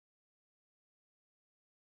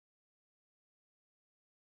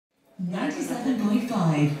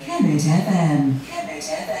97.5 Kemet FM. Kemet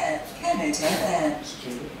FM. Kemet FM.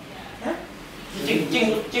 Huh?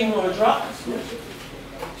 Jingle or a drop?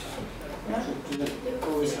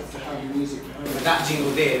 Always have to have the music behind it. That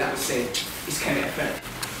jingle there, that would say, it's Kemet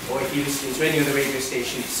FM. Or if you listen to any other radio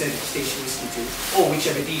station, it says the station you listen to, or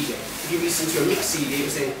whichever DJ. If you listen to a mix CD, it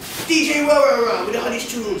would say, DJ Rah with the hottest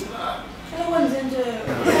tunes. No one's into...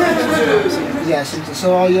 Yes,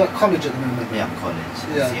 so are you at college at the moment? Yeah, I'm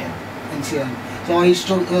college. Yeah. NTN. So are you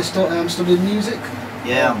studying music?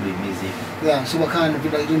 Yeah, I'm doing music. Yeah, so what kind of,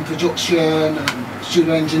 you're doing production and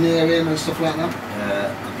studio engineering and stuff like that?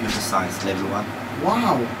 Computer science level 1.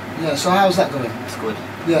 Wow. Yeah, so how's that going? It's good.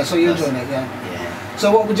 Yeah, so you're enjoying it, yeah? Yeah.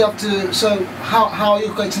 So what would you have to, so how are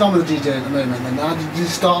you getting on with the DJ at the moment then? How did you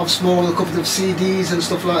start off small with a couple of CDs and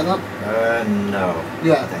stuff like that? No.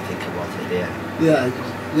 Yeah. I don't think about it, yeah. Yeah,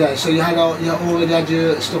 yeah, so you already had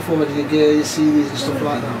your stuff already, your gear, your CDs and stuff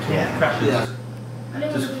like that? Yeah. Yeah.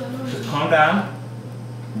 Just calm down,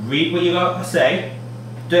 read what you got to say,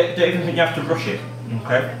 don't even think you have to rush it,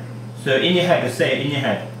 okay? So in your head, just say it in your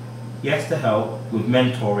head. Yes to help with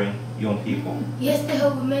mentoring young people. Yes to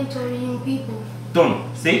help with mentoring young people.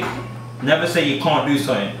 Done, see? Never say you can't do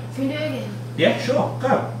something. Can we do it again? Yeah, sure, go.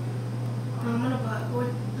 No, I'm on about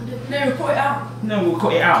it. No, we'll cut it out. No, we'll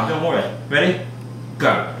cut it out, don't worry. Ready?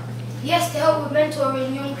 Go. Yes to help with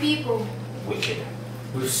mentoring young people. Wicked.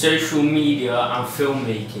 With social media and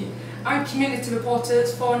filmmaking. And community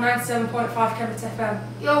reporters for 97.5 Kemet FM.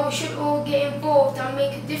 Yo, we should all get involved and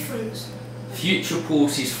make a difference. Future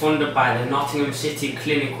Pulse is funded by the Nottingham City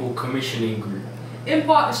Clinical Commissioning Group. In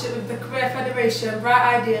partnership with the Career Federation,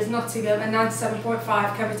 Bright Ideas Nottingham and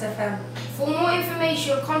 97.5 Kemet FM. For more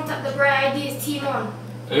information, contact the Bright Ideas team on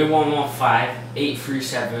 0115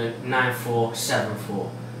 837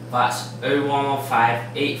 9474. That's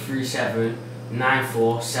 0115 837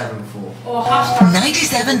 9474. Or hashtag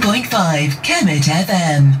 97.5 Kemet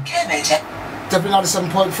FM. Kemet. Definitely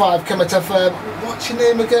 97.5 Kemet FM. What's your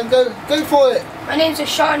name again? Go for it. My name's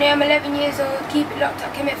Ashani, I'm 11 years old. Keep it locked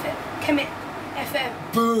at Kemet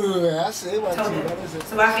FM. Boo, that's it. What is it?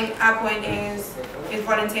 So I think our point is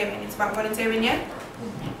volunteering. It's about volunteering, yeah?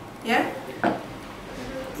 Yeah?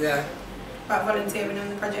 Yeah. About volunteering on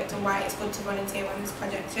the project and why it's good to volunteer on this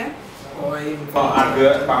project, yeah? Or even About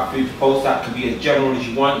advert, about Future Pulse, that could be as general as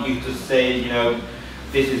you want. You just say, you know,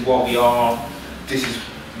 this is what we are, this is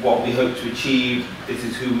what we hope to achieve, this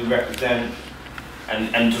is who we represent,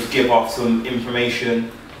 and just give off some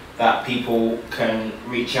information that people can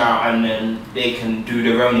reach out and then they can do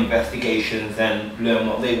their own investigations and learn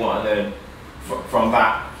what they want to learn from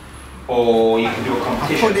that. Or you can do a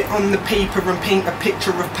competition. I put it on the paper and paint a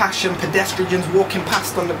picture of passion. Pedestrians walking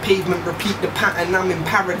past on the pavement repeat the pattern. I'm in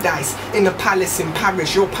paradise, in a palace in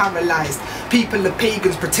Paris, you're paralysed. People are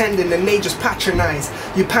pagans pretending and they just patronise.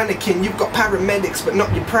 You're panicking, you've got paramedics but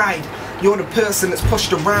not your pride. You're the person that's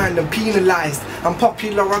pushed around and penalised. I'm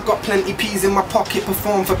popular, I got plenty peas in my pocket.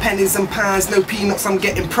 Perform for pennies and pounds, no peanuts, I'm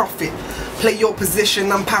getting profit. Play your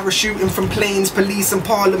position, I'm parachuting from planes. Police and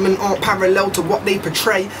parliament aren't parallel to what they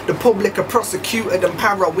portray. The public are prosecuted and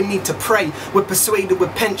para, we need to pray. We're persuaded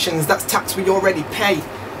with pensions, that's tax we already pay.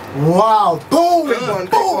 Wow, boom! Quick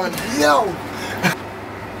one, Yo!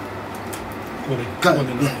 Go.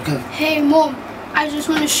 Hey Mom, I just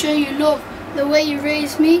want to show you love. The way you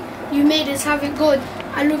raised me, you made us have it good.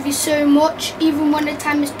 I love you so much. Even when the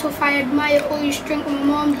time is tough, I admire all your strength. My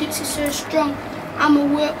mom Dix is so strong. I'ma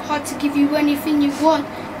work hard to give you anything you want.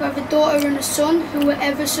 You have a daughter and a son who are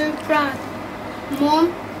ever so proud.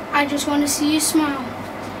 Mom, I just want to see you smile.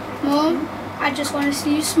 Mom, I just want to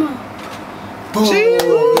see you smile. Boom!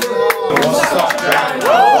 One-stop driver,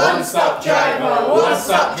 one-stop driver,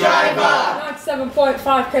 one-stop driver.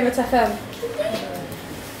 97.5 Kemet FM.